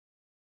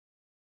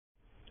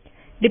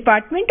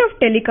Department of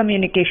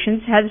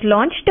Telecommunications has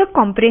launched a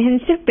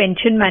comprehensive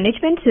pension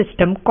management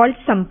system called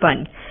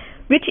SAMPAN,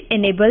 which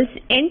enables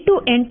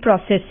end-to-end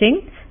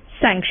processing,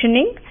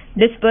 sanctioning,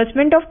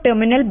 disbursement of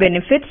terminal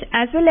benefits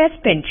as well as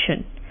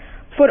pension.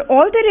 For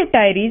all the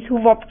retirees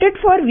who opted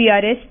for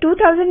VRS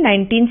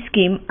 2019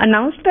 scheme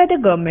announced by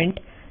the government,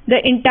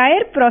 the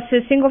entire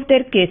processing of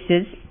their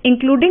cases,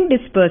 including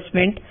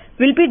disbursement,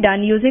 will be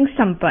done using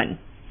SAMPAN.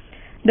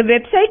 The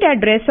website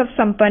address of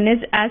SAMPAN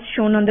is as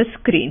shown on the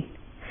screen.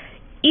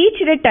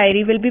 Each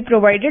retiree will be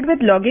provided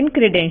with login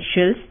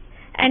credentials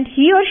and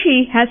he or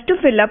she has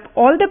to fill up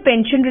all the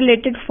pension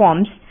related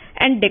forms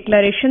and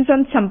declarations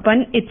on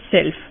SAMPAN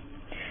itself.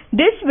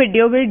 This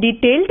video will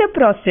detail the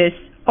process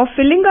of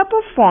filling up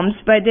of forms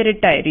by the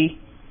retiree.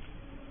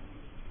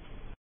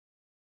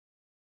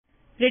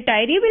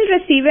 Retiree will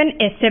receive an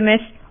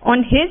SMS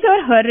on his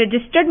or her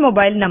registered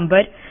mobile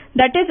number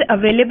that is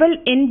available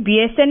in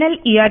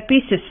BSNL ERP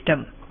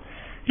system.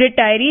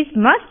 Retirees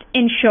must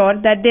ensure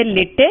that their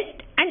latest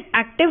and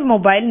active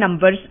mobile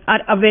numbers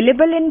are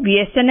available in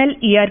BSNL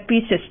ERP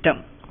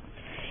system.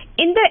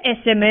 In the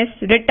SMS,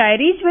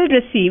 retirees will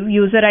receive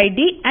user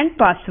ID and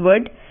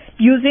password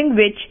using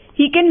which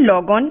he can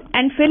log on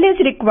and fill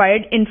his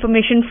required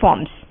information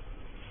forms.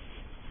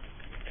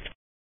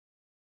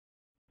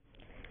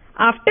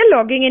 After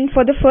logging in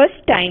for the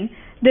first time,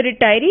 the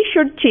retiree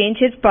should change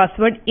his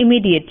password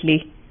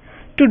immediately.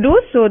 To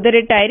do so, the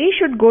retiree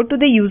should go to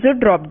the user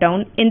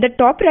drop-down in the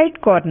top right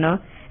corner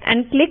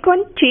and click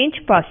on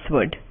Change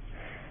Password.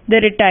 The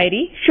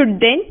retiree should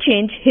then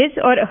change his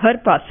or her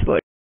password.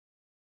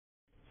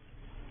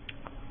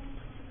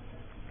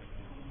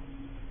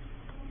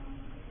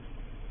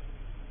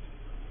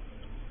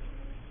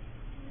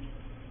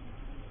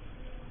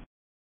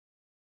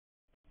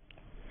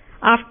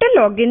 After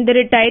login, the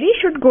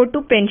retiree should go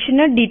to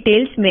Pensioner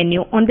Details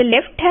menu on the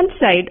left-hand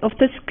side of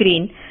the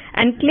screen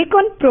and click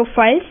on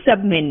Profile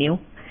sub-menu.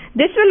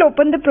 This will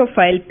open the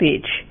profile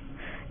page.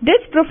 This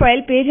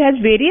profile page has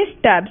various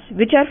tabs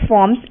which are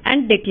forms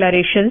and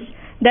declarations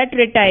that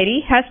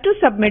retiree has to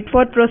submit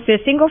for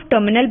processing of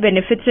terminal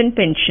benefits and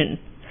pension.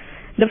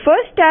 The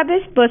first tab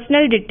is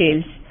Personal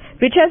Details,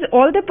 which has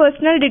all the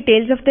personal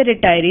details of the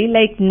retiree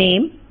like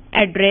name,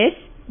 address,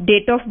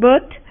 date of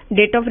birth,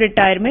 date of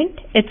retirement,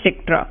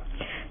 etc.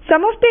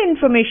 Some of the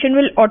information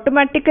will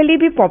automatically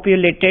be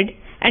populated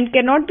and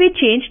cannot be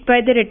changed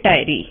by the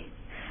retiree.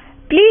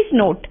 Please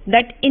note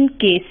that in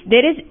case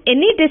there is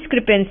any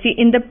discrepancy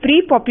in the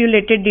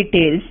pre-populated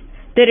details,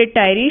 the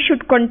retiree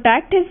should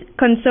contact his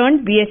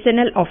concerned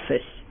BSNL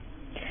office.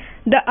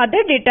 The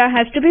other data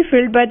has to be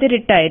filled by the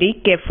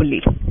retiree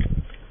carefully.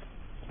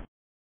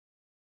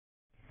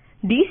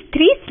 These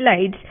three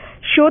slides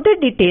show the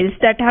details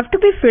that have to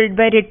be filled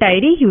by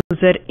retiree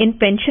user in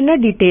Pensioner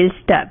Details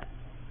tab.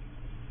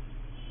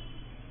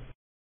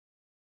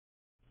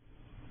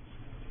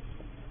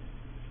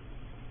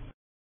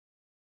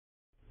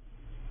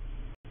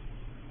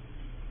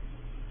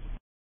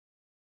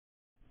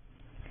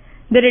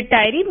 The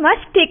retiree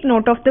must take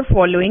note of the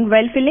following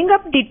while filling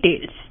up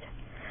details.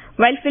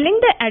 While filling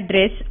the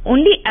address,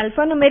 only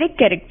alphanumeric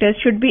characters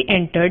should be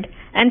entered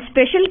and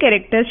special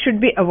characters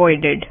should be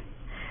avoided.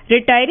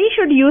 Retiree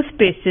should use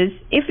spaces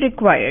if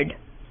required.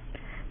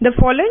 The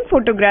following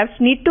photographs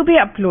need to be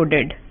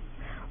uploaded: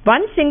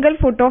 one single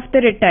photo of the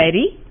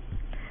retiree,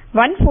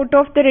 one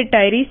photo of the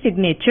retiree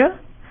signature,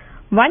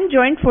 one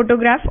joint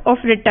photograph of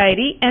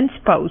retiree and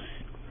spouse.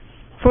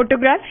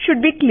 Photographs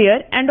should be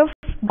clear and of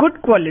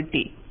good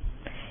quality.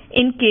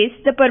 In case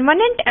the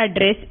permanent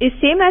address is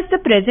same as the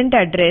present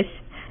address,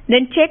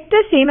 then check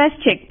the same as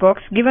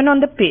checkbox given on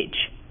the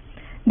page.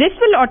 This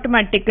will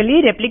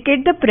automatically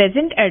replicate the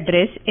present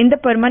address in the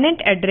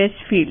permanent address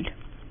field.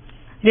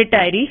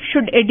 Retiree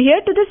should adhere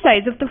to the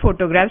size of the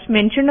photographs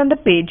mentioned on the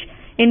page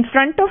in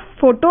front of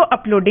photo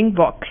uploading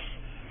box.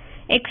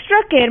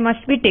 Extra care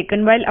must be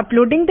taken while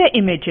uploading the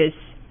images.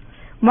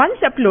 Once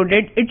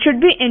uploaded, it should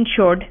be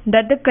ensured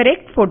that the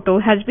correct photo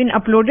has been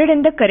uploaded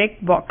in the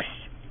correct box.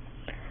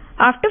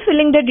 After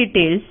filling the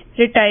details,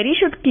 retiree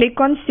should click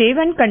on Save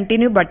and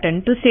Continue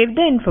button to save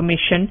the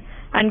information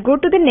and go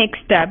to the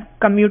next tab,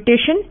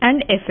 Commutation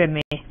and FMA.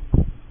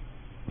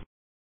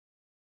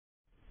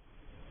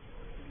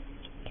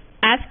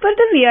 As per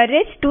the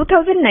VRS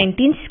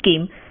 2019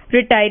 scheme,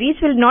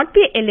 retirees will not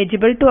be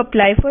eligible to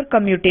apply for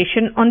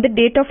commutation on the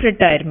date of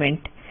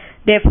retirement.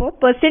 Therefore,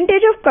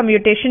 percentage of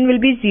commutation will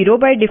be 0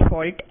 by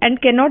default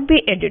and cannot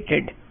be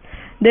edited.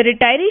 The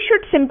retiree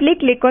should simply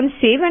click on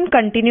Save and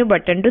Continue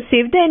button to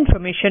save the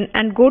information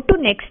and go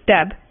to next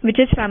tab, which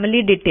is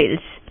Family Details.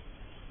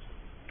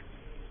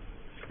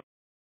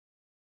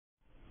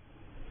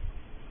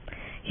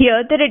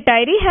 Here, the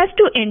retiree has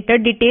to enter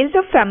details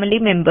of family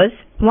members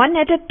one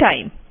at a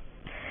time.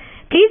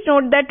 Please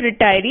note that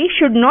retiree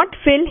should not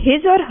fill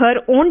his or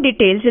her own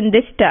details in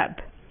this tab.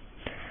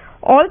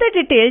 All the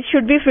details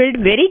should be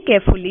filled very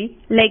carefully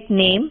like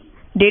name,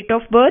 date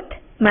of birth,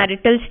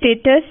 marital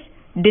status,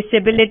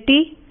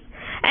 disability,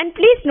 and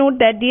please note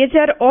that these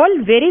are all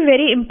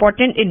very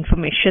important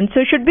information,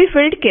 so should be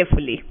filled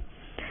carefully.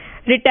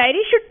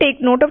 Retiree should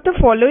take note of the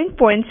following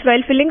points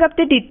while filling up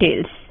the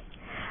details.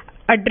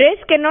 Address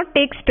cannot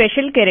take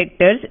special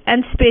characters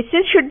and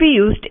spaces should be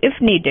used if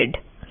needed.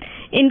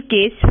 In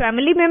case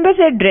family member's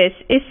address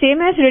is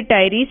same as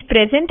retiree's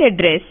present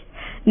address,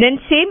 then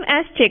same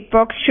as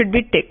checkbox should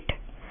be ticked.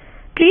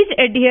 Please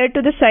adhere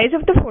to the size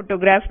of the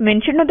photograph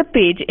mentioned on the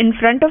page in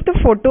front of the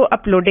photo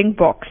uploading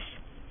box.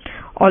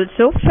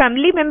 Also,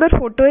 family member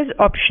photo is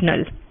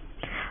optional.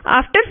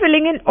 After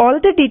filling in all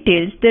the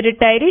details, the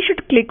retiree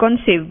should click on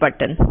Save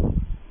button.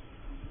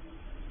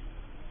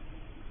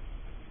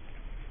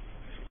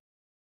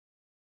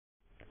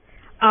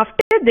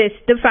 After this,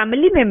 the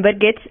family member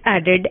gets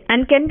added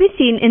and can be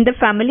seen in the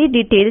Family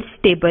Details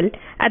table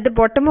at the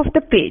bottom of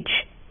the page.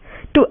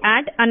 To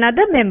add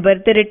another member,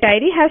 the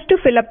retiree has to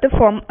fill up the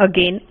form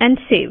again and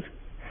save.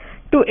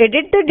 To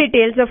edit the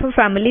details of a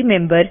family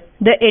member,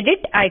 the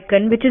Edit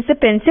icon, which is the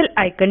pencil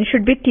icon,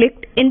 should be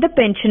clicked in the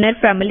Pensioner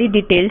Family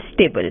Details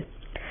table.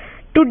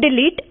 To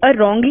delete a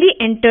wrongly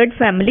entered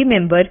family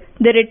member,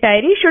 the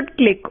retiree should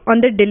click on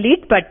the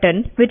Delete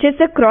button, which is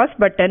the cross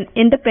button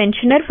in the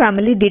Pensioner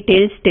Family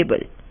Details table.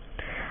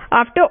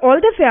 After all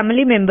the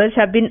family members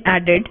have been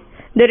added,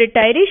 the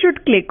retiree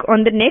should click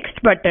on the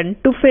Next button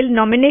to fill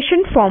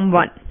Nomination Form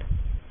 1.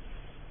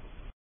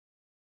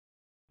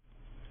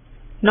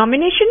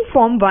 Nomination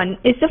Form 1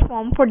 is the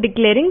form for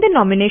declaring the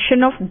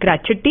nomination of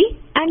gratuity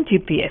and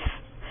GPF.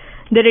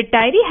 The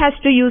retiree has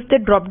to use the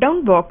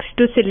drop-down box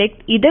to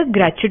select either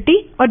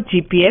gratuity or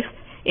GPF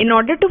in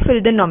order to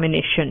fill the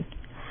nomination.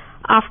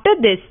 After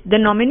this, the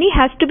nominee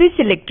has to be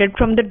selected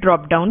from the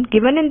drop-down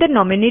given in the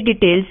Nominee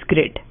Details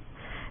grid.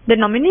 The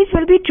nominees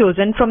will be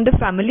chosen from the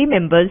family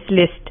members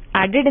list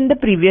added in the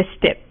previous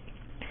step.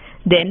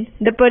 Then,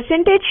 the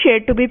percentage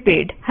share to be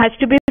paid has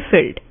to be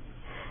filled.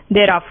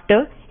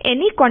 Thereafter,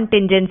 any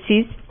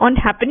contingencies on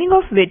happening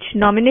of which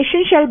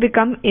nomination shall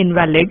become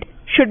invalid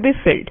should be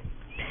filled.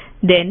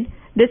 Then,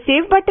 the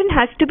Save button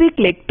has to be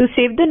clicked to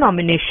save the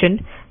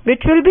nomination,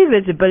 which will be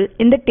visible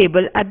in the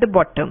table at the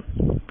bottom.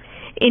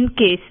 In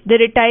case the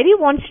retiree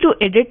wants to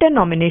edit a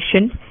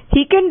nomination,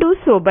 he can do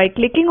so by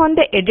clicking on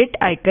the Edit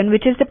icon,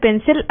 which is the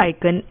pencil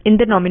icon in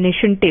the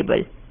nomination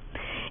table.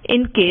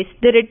 In case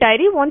the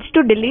retiree wants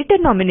to delete a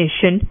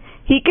nomination,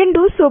 he can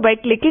do so by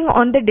clicking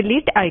on the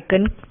Delete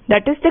icon,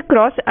 that is the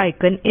cross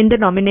icon in the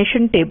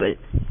nomination table.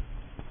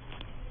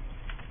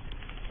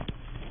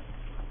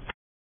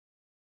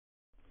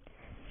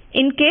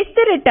 In case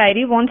the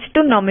retiree wants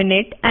to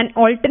nominate an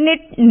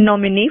alternate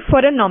nominee for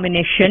a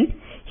nomination,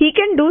 he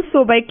can do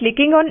so by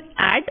clicking on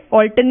Add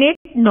Alternate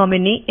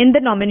Nominee in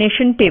the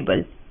nomination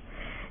table.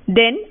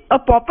 Then, a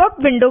pop-up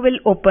window will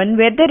open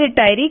where the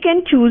retiree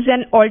can choose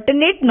an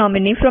alternate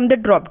nominee from the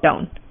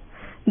drop-down.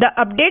 The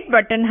Update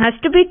button has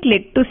to be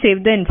clicked to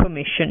save the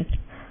information.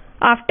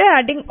 After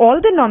adding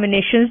all the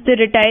nominations, the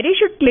retiree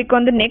should click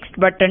on the Next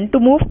button to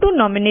move to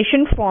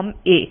Nomination Form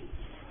A.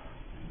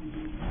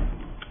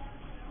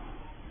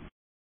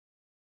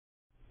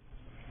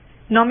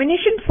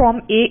 Nomination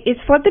Form A is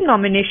for the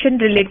nomination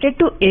related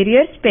to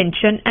arrears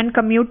pension and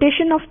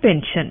commutation of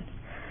pension.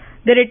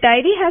 The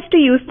retiree has to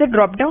use the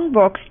drop-down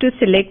box to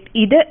select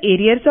either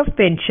arrears of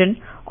pension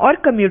or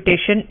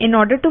commutation in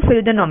order to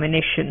fill the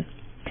nomination.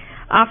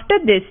 After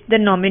this, the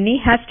nominee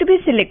has to be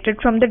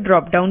selected from the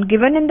drop-down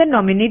given in the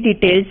Nominee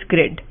Details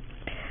grid.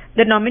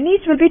 The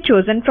nominees will be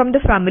chosen from the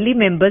family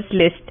members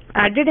list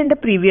added in the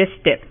previous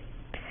step.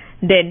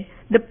 Then,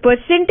 the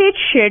percentage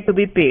share to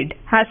be paid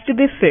has to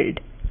be filled.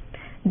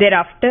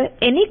 Thereafter,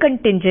 any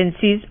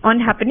contingencies on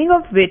happening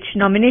of which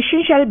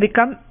nomination shall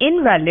become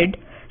invalid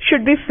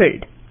should be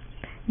filled.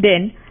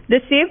 Then, the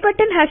Save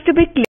button has to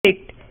be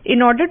clicked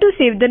in order to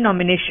save the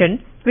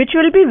nomination, which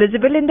will be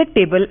visible in the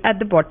table at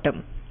the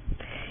bottom.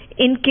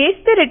 In case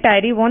the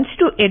retiree wants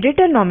to edit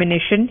a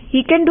nomination,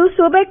 he can do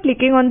so by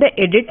clicking on the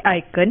Edit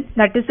icon,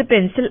 that is the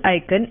pencil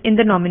icon in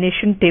the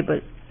nomination table.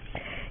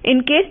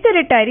 In case the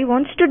retiree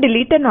wants to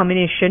delete a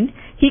nomination,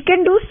 he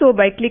can do so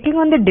by clicking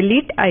on the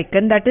Delete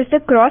icon, that is the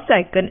cross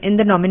icon in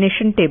the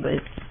nomination table.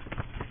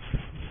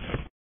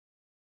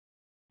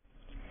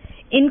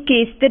 In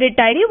case the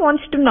retiree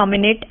wants to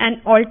nominate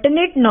an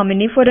alternate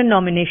nominee for a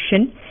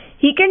nomination,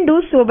 he can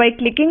do so by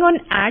clicking on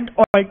Add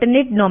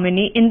Alternate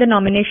Nominee in the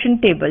nomination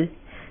table.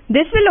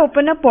 This will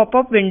open a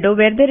pop-up window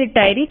where the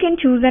retiree can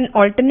choose an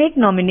alternate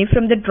nominee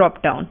from the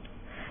drop-down.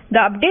 The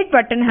Update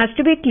button has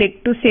to be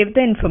clicked to save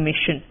the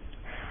information.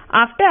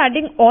 After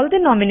adding all the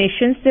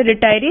nominations, the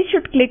retiree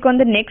should click on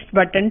the Next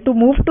button to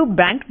move to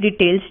Bank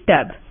Details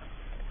tab.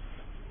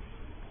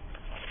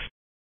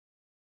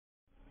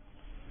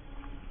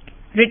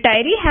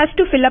 Retiree has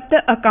to fill up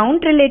the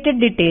account-related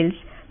details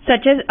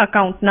such as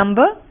account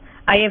number,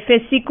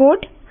 IFSC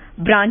code,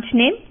 branch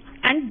name,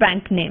 and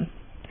bank name.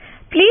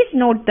 Please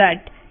note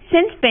that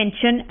since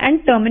pension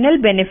and terminal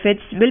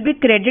benefits will be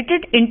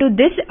credited into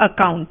this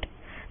account,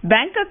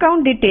 bank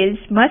account details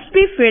must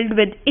be filled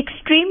with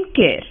extreme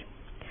care.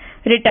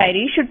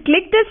 Retiree should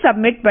click the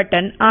Submit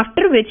button,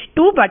 after which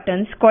two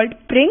buttons called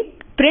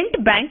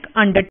Print Bank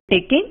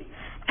Undertaking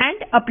and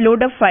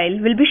Upload a File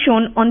will be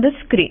shown on the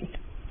screen.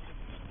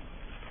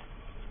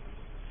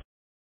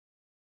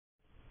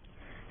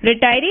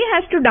 Retiree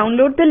has to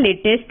download the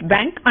latest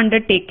bank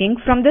undertaking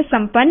from the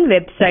SAMPAN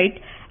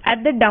website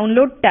at the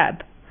Download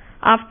tab.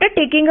 After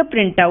taking a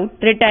printout,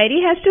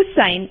 retiree has to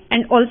sign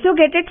and also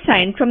get it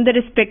signed from the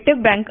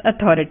respective bank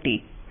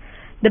authority.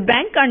 The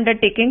bank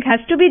undertaking has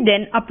to be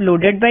then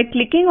uploaded by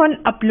clicking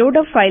on Upload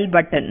a File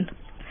button.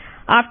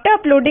 After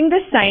uploading the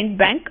signed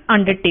bank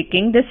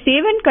undertaking, the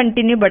Save and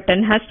Continue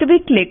button has to be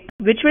clicked,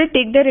 which will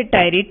take the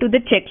retiree to the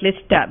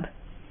Checklist tab.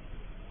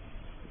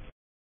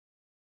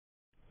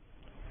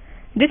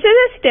 This is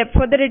a step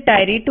for the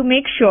retiree to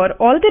make sure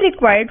all the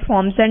required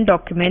forms and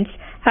documents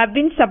have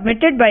been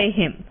submitted by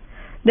him.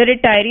 The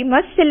retiree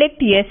must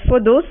select Yes for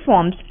those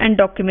forms and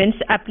documents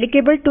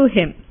applicable to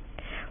him.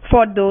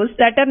 For those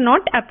that are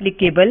not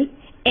applicable,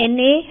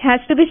 NA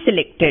has to be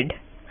selected.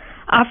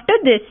 After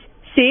this,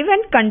 Save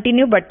and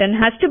Continue button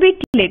has to be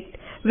clicked,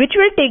 which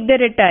will take the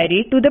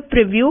retiree to the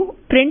Preview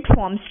Print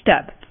Forms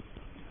tab.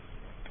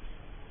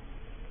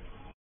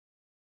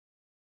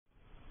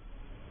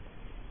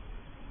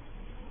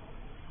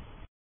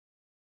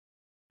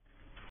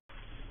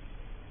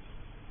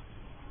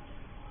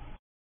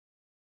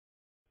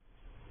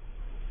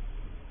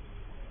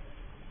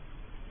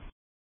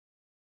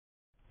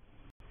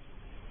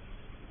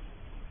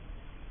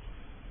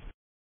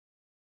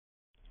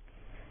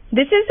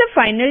 This is the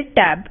final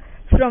tab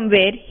from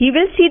where he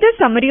will see the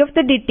summary of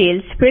the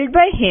details filled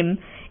by him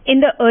in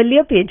the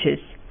earlier pages.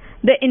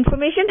 The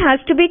information has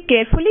to be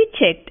carefully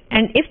checked,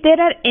 and if there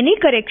are any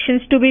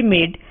corrections to be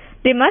made,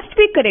 they must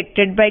be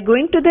corrected by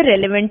going to the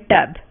relevant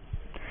tab.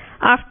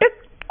 After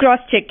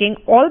cross-checking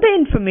all the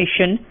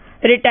information,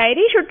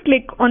 retiree should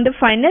click on the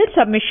Final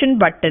Submission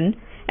button,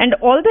 and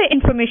all the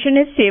information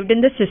is saved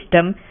in the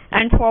system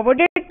and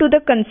forwarded to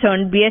the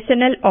concerned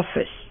BSNL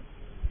office.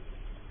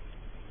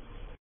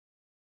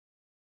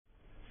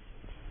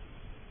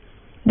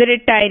 The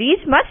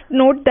retirees must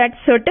note that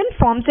certain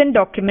forms and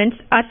documents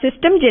are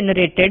system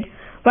generated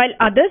while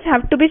others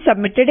have to be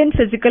submitted in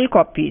physical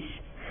copies.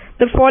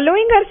 The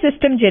following are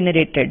system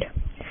generated: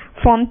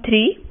 Form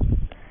 3,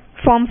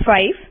 Form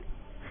 5,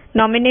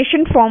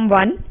 Nomination Form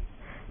 1,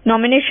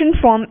 Nomination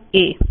Form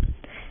A.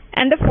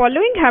 And the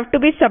following have to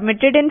be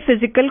submitted in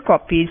physical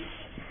copies.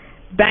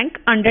 Bank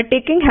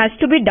undertaking has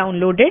to be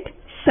downloaded,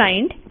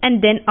 signed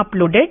and then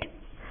uploaded.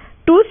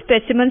 2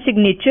 specimen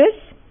signatures.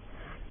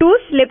 2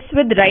 slips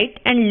with right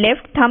and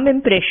left thumb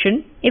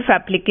impression if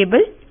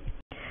applicable,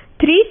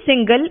 3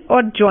 single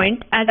or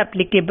joint as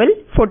applicable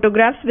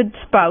photographs with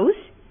spouse,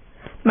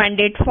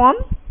 mandate form,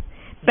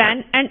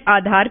 PAN and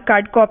Aadhaar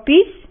card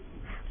copies,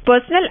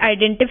 personal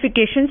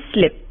identification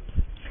slip.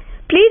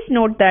 Please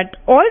note that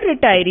all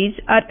retirees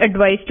are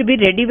advised to be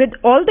ready with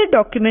all the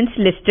documents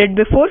listed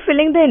before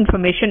filling the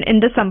information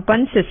in the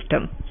SAMPAN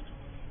system.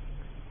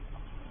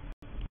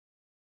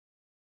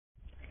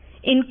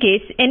 In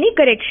case any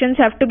corrections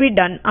have to be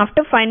done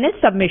after final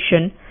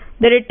submission,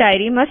 the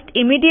retiree must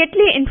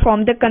immediately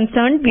inform the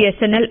concerned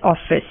BSNL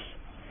office.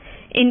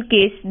 In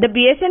case the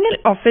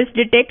BSNL office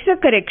detects a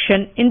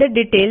correction in the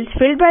details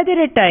filled by the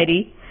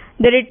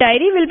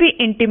retiree will be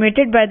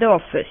intimated by the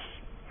office.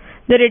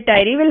 The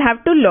retiree will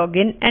have to log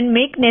in and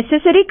make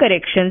necessary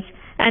corrections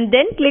and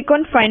then click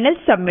on Final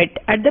Submit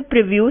at the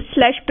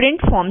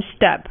Preview/Print Forms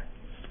tab.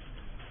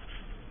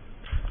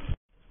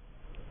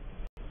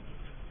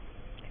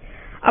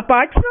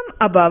 Apart from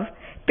above,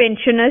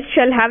 pensioners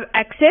shall have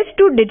access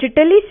to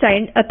digitally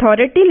signed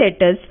authority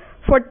letters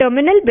for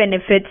terminal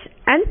benefits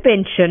and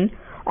pension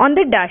on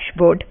the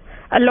dashboard,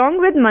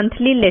 along with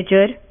monthly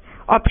ledger,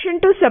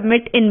 option to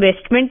submit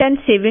investment and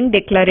saving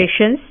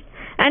declarations,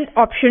 and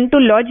option to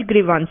lodge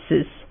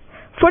grievances.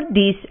 For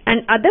these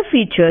and other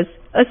features,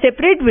 a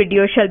separate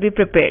video shall be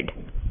prepared.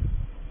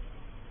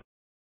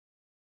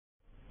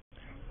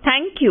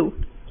 Thank you.